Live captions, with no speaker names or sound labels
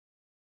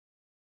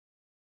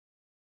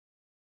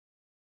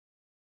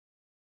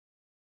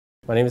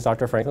My name is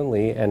Dr. Franklin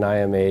Lee, and I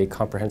am a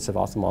comprehensive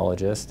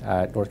ophthalmologist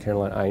at North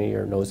Carolina Eye,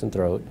 Ear, Nose, and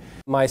Throat.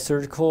 My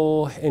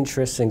surgical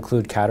interests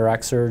include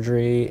cataract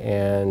surgery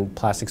and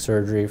plastic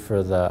surgery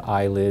for the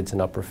eyelids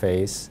and upper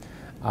face.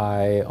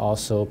 I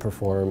also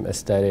perform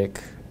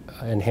aesthetic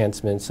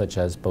enhancements such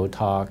as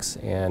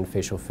Botox and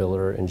facial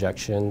filler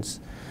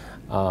injections.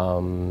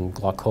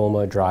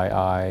 Glaucoma, dry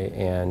eye,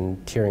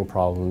 and tearing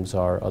problems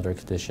are other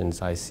conditions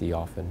I see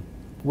often.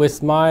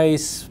 With my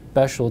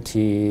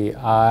specialty,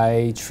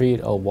 I treat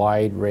a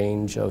wide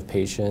range of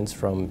patients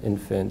from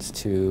infants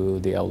to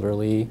the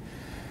elderly,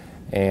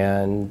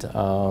 and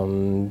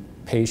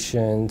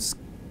patients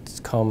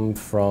come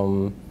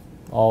from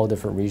all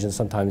different regions,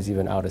 sometimes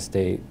even out of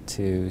state,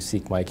 to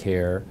seek my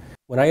care.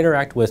 When I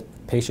interact with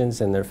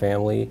patients and their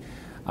family,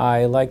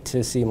 I like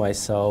to see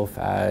myself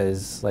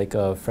as like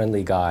a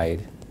friendly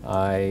guide.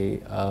 I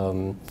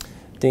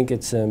think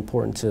it's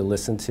important to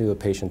listen to a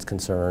patient's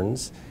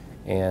concerns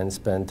and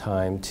spend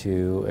time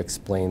to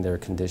explain their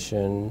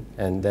condition,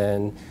 and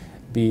then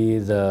be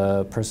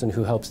the person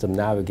who helps them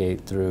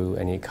navigate through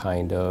any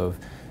kind of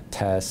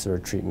tests or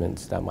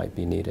treatments that might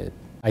be needed.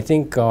 I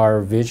think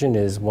our vision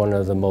is one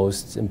of the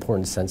most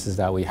important senses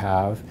that we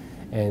have,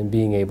 and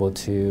being able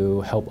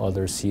to help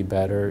others see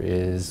better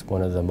is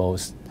one of the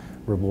most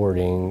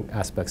rewarding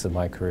aspects of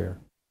my career.